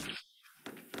this level.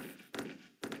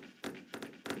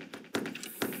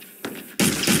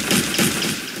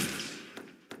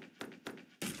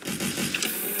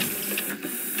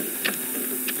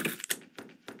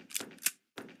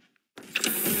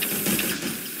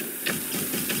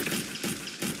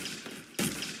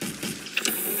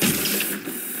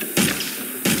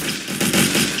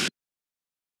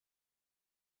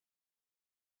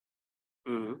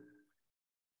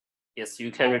 Yes,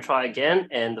 you can retry again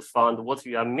and find what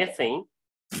you are missing.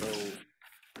 So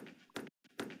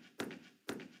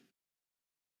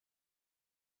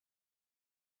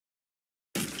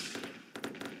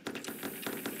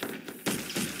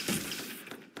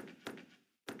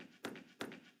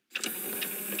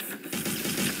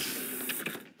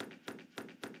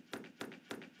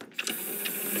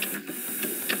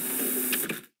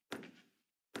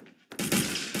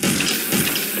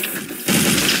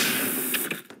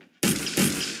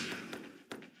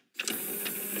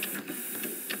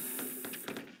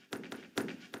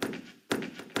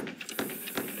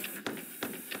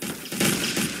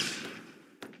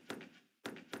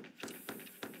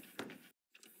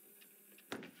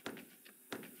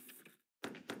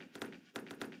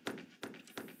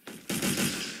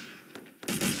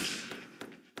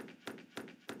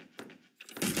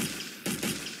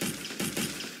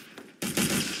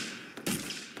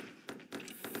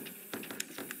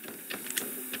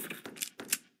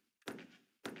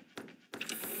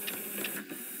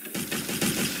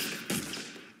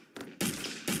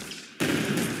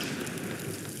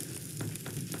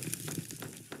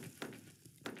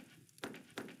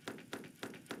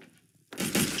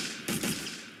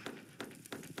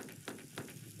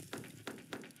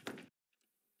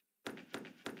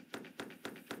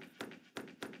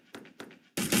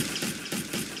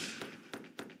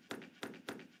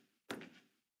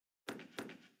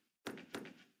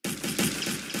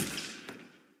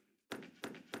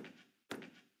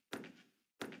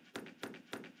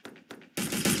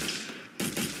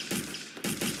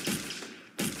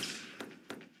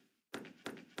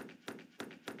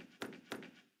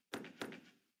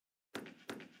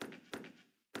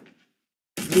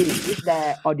Is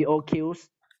there audio cues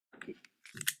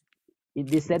in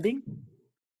this setting?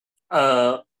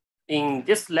 in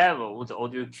this level, the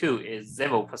audio cue is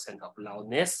 0% of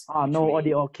loudness. No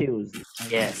audio cues.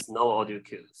 Yes, no audio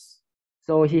cues.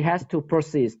 So he has to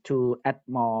proceed to add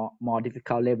more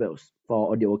difficult levels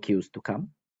for audio cues to come.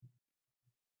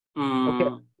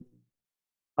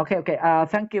 Okay.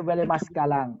 Thank you very much,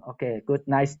 Galang. Okay, good.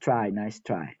 Nice try.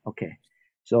 Okay.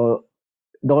 So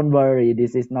don't worry,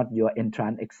 this is not your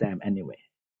entrance exam anyway.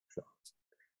 So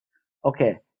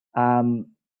okay.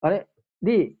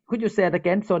 Lee, could you say it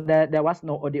again? So there was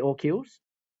no audio cues?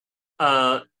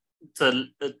 The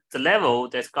level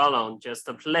that Galang just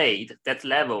played, that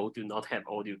level do not have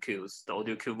audio cues. The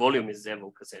audio cue volume is 0%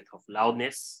 of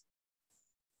loudness.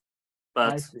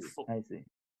 But I see.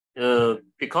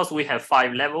 Because we have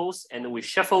 5 levels and we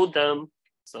shuffle them.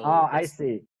 So I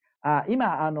see.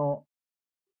 今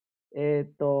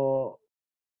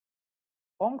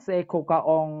音声効果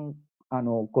音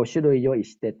5種類用意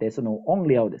してて、その音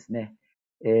量ですね。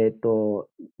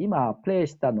今プレイ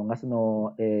したのが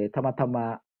たまた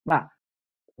ま、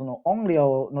その音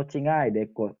量の違いで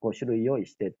5種類用意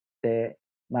してて、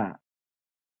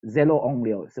ゼロ音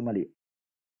量、つまり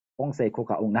音声効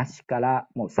果音なしから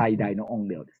もう最大の音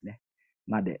量ですね。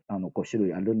まで5種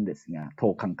類あるんですが、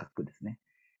等間隔ですね。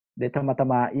で、たまた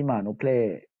ま今のプ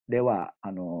レイでは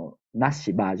な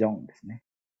しバージョンですね。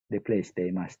でプレイして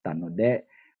いましたので、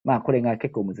これが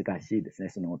結構難しいですね。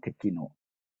その敵の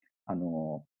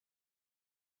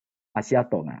足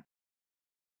跡が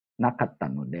なかった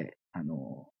ので、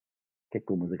結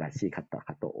構難しかった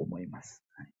かと思います。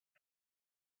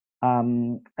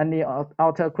Any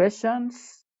other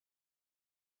questions?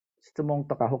 質問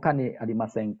とか他にありま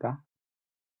せんか？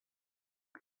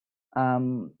じ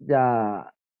ゃ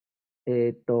あ、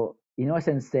井上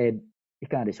先生、い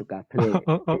かがでしょうか？プレイ。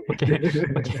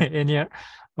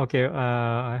Okay,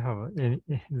 I have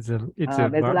it's a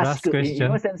珍 last しく、井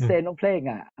question. 上先生のプレイ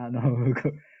が、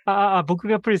僕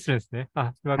がプレイするんですね。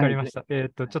わかりました。ちょっ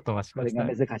とお待ちくこれが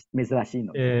ださい。珍しい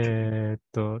ので。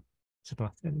ちょっと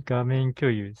待って、画面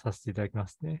共有させていただきま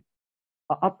すね。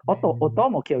音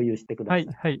も共有してください。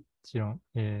はい、もちろん。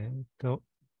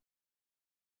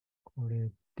これ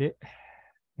で、ち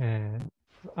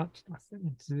ょっと待って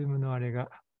ね。ズームのあれが。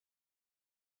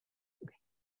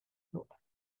こ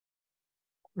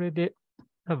れで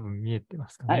多分見えてま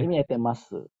すかね。はい、見えてま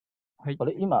す。はい。こ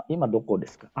れ今どこで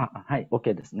すか？はい、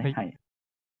OK ですね。はい。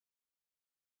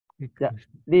じゃあ、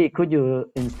Lee, could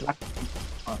you instruct?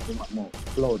 今もう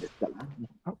スローですか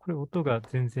ら。これ音が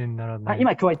全然ならない。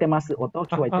今聞こえてます。音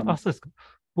聞こえてます。そうですか。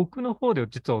僕の方では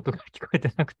実は音が聞こえ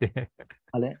てなくて。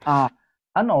あれ画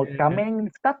面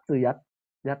2つやっ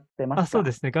てますか？そう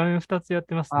ですね。画面2つやっ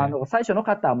てますね。最初の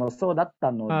方もそうだっ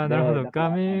たので。なるほど。画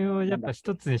面をやっぱ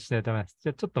1つにしないとダメです。じ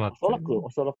ゃあちょっと待って。お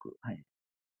そらく。はい。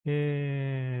デ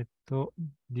ュ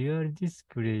アルディス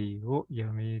プレイを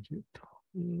やめると。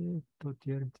デュ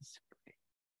アルディスプレイ。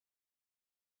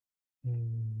デ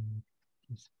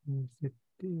ィスプレイ設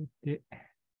定で、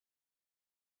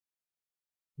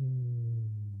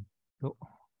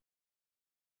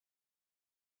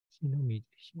のみで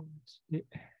表示して、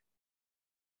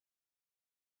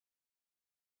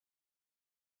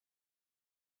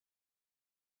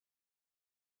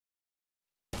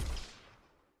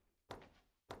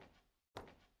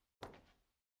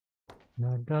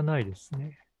ならないです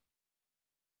ね。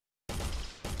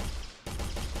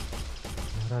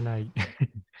ならない。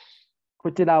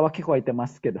こちらは聞こえてま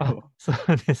すけど。そう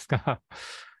ですか。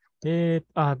で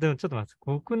もちょっと待って、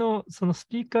僕のそのス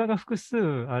ピーカーが複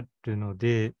数あるの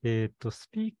で、ス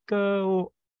ピーカー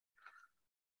を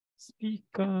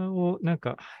なん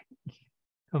か、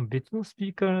多分別のスピ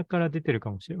ーカーから出てるか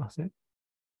もしれません。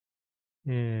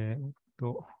音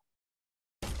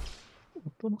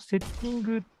のセッティン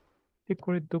グって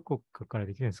これどこかから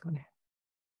できるんですかね。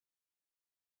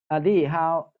Lee,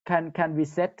 how can we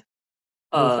set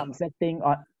some setting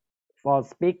for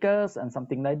speakers and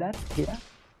something like that here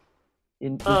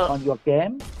on your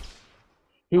game?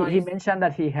 He mentioned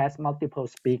that he has multiple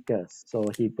speakers, so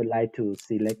he would like to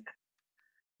select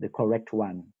the correct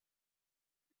one.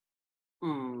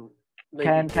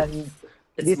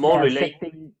 It's more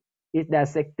related. Is there a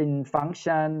setting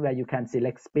function where you can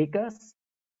select speakers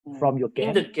from your game?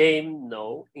 In the game,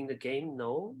 no. In the game,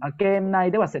 no. ゲーム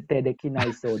内では設定できな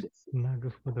いそうです。なる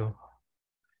ほど。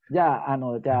じゃあ、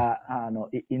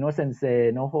井野先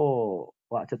生の方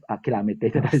はちょっと諦めて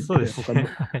いただいて、そうですね。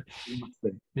はい。すいませ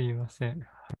ん。すいません。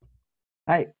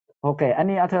はい。Okay.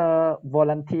 Any other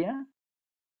volunteer?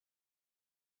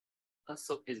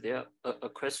 So is there a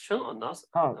question or not?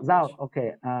 Zhao,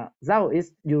 okay. Zhao,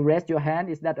 you raised your hand.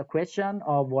 Is that a question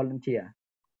or volunteer?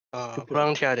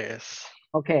 Volunteer です。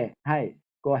Okay. はい。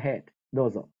Go ahead. ど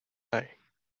うぞ。はい。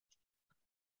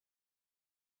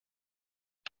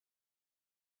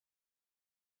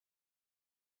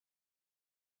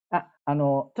ちょ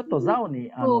っと Zhao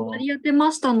に、割り当て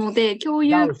ましたので、共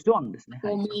有 Zhao ションですね。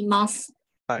と思います。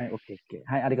はい。OK。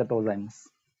はい。ありがとうございま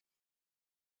す。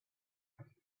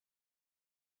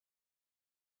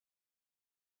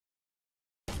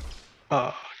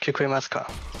聞こえますか？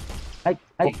はい。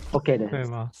はい。OK です。聞こえ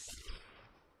ます。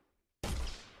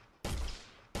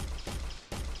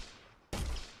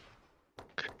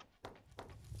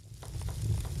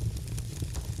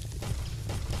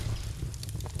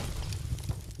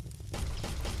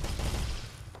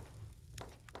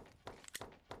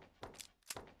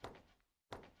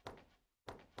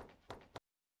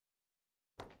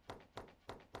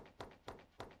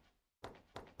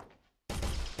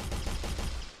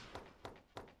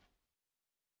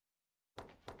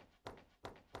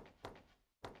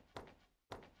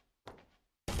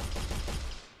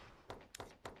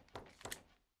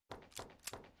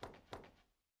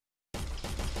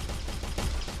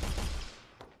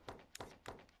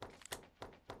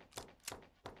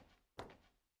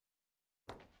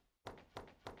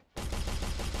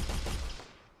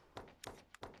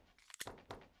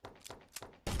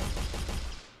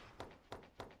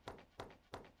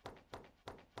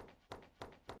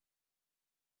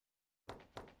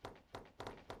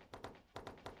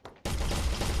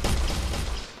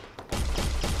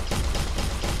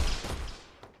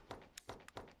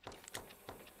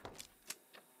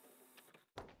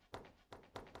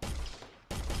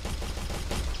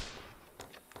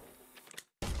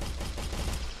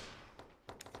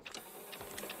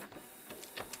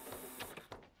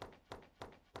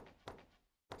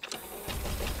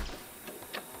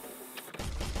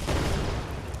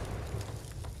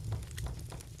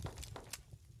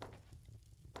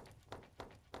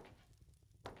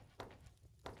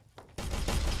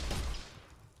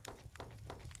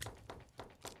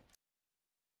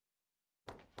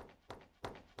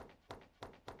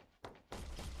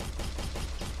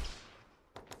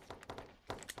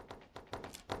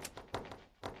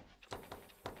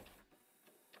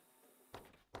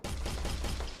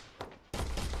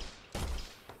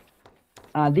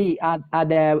Are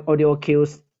there audio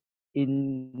cues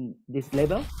in this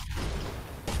level?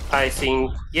 I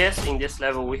think, yes, in this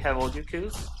level we have audio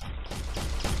cues.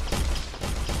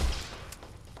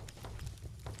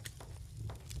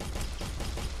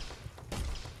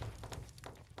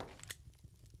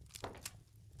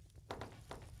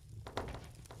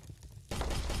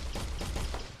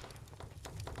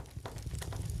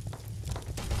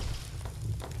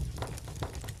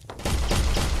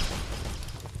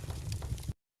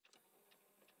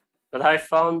 But I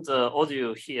found the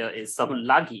audio here is some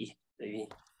laggy, maybe,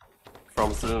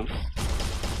 from Zoom.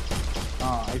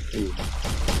 Oh, I see.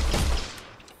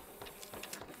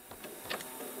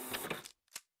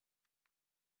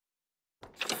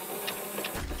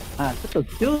 Ah, ちょっ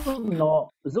と Zoom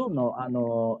の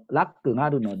ラックがあ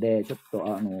るので、ちょっと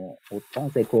音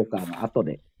声交換は後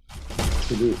で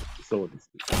するそうです。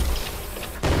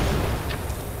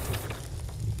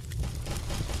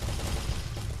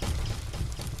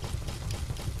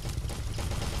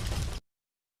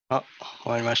あ、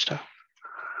終わりました。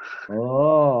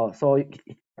Oh, so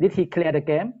did he clear the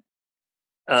game?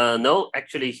 No,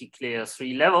 actually he cleared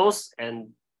 3 levels,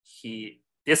 and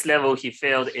this level he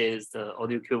failed is the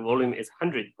audio cue volume is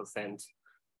 100%.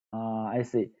 I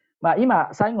see. まあ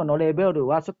今最後のレベル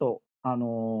はちょっと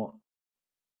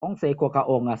音声効果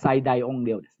音が最大音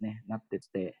量ですね、なって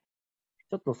て、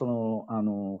ちょっと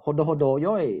ほどほど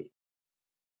良い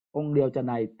音量じゃ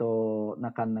ないと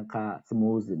なかなかス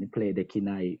ムーズにプレイでき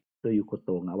ないというこ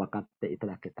とが分かっていた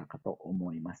だけたかと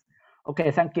思います。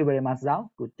Okay, thank you very much, Zhao.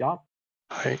 Good job.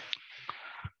 はい。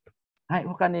はい、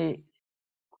他に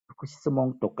質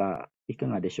問とかいか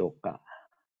がでしょうか。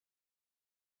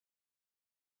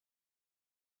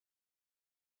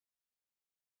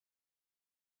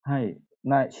はい、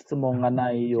質問が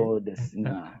ないようです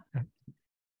が。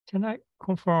Can I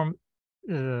confirm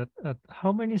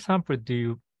how many samples do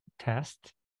you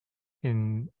test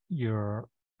in your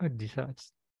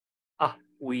research?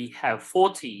 We have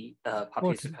 40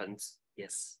 participants. 40.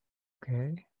 Yes.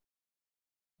 Okay.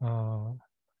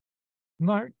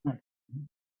 Mark,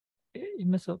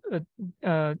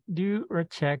 do you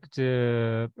check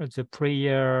the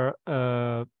player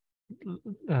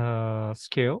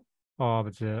skill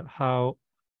of the how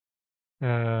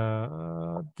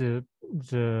the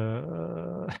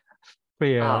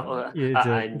player is?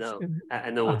 I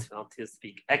know what you want to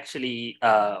speak. Actually,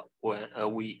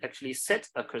 when we actually set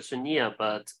a questionnaire,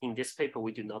 but in this paper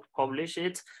we do not publish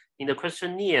it. In the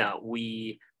questionnaire,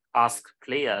 we ask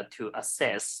player to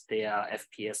assess their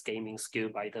FPS gaming skill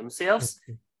by themselves,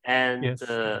 and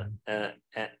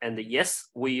yes,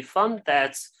 we found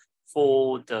that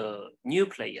for the new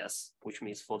players, which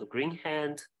means for the green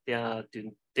hand,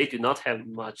 they do not have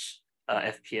much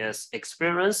FPS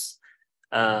experience.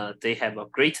 They have a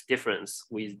great difference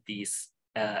with these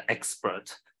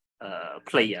expert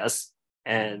players.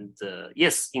 And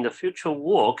yes, in the future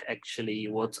work, actually,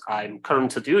 what I'm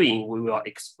currently doing, we will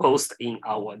expose in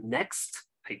our next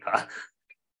paper.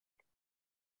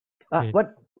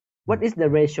 What is the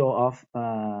ratio of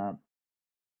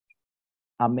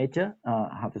amateur?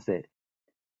 How to say?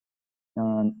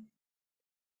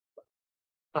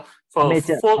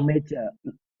 Amateur,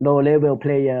 low-level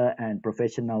player and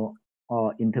professional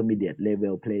or intermediate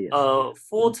level players?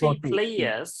 40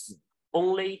 players,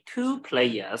 only 2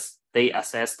 players, they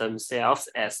assess themselves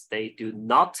as they do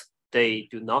not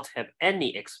have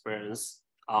any experience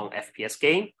on FPS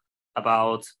game.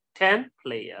 About 10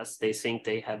 players, they think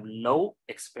they have low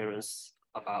experience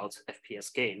about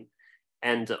FPS game.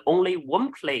 And only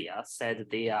 1 player said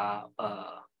they are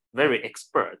very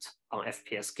expert on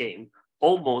FPS game.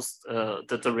 Almost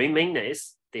the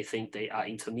remainers, they think they are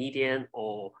intermediate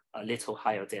or a little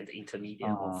higher than the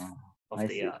intermediate of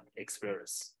their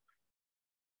experience.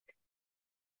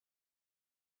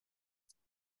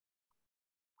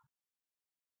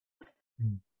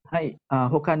 はい、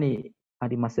他にあ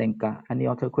りませんか？ Any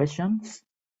other questions?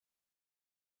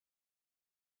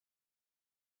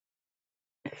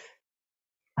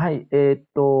 はい、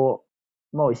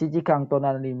もう1時間と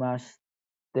なりまし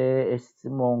て、質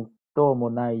問等も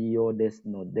ないようです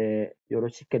ので、よろ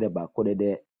しければこれ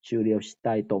で終了し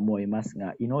たいと思います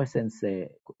が、井上先生、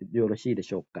よろしいで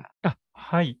しょうか？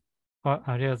はい。あ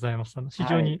りがとうございます。非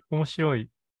常に面白い、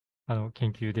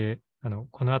研究で、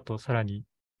この後さらに、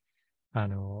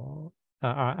良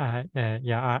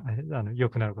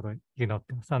くなることになっ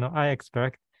てます。I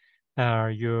expect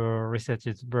your research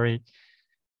is very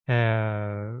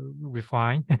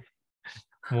refined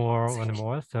more and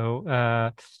more. So,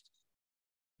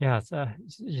 yes,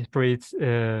 please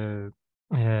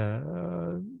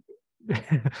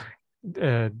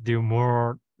do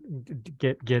more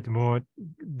get more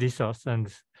resource, and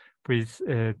please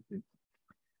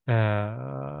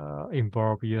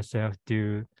involve yourself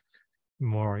to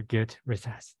more good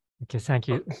research. Okay, thank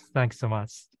you. Thanks so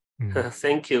much.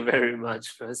 Thank you very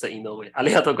much, Professor Inoue. あ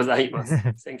りがとうございます。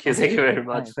Thank you very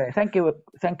much. Thank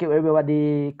you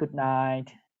everybody. Good night.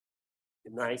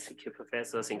 Good night. Thank you,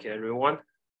 Professor. Thank you, everyone.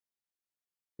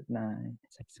 Good night.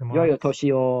 Thank you so much. 良いお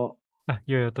年を。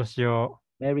良いお年を。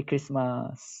Merry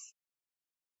Christmas.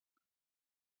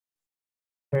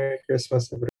 Merry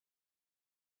Christmas, everyone.